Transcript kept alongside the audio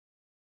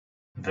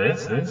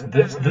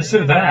this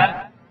or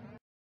that.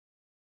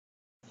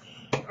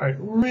 Alright,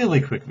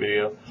 really quick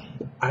video.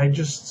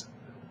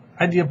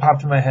 Idea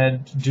popped in my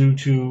head due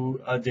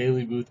to a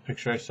Daily Booth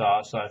picture I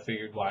saw, so I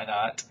figured why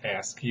not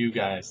ask you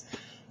guys.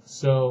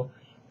 So,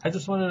 I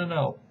just wanted to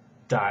know,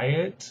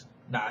 diet,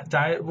 not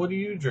diet, what do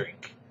you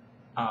drink?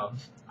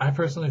 I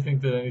personally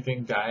think that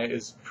anything diet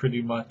is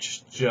pretty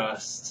much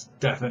just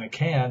death in a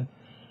can,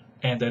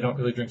 and I don't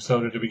really drink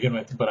soda to begin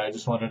with, but I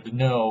just wanted to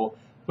know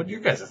what your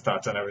guys'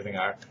 thoughts on everything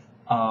are.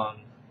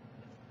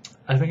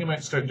 I think I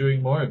might start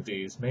doing more of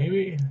these.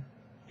 Maybe?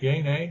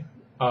 Yay, nay?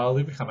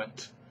 Leave a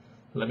comment.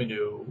 Let me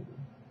know.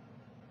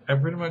 I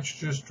pretty much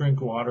just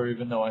drink water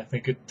even though I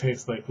think it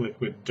tastes like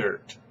liquid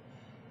dirt.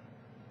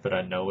 But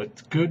I know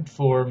it's good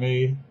for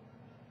me.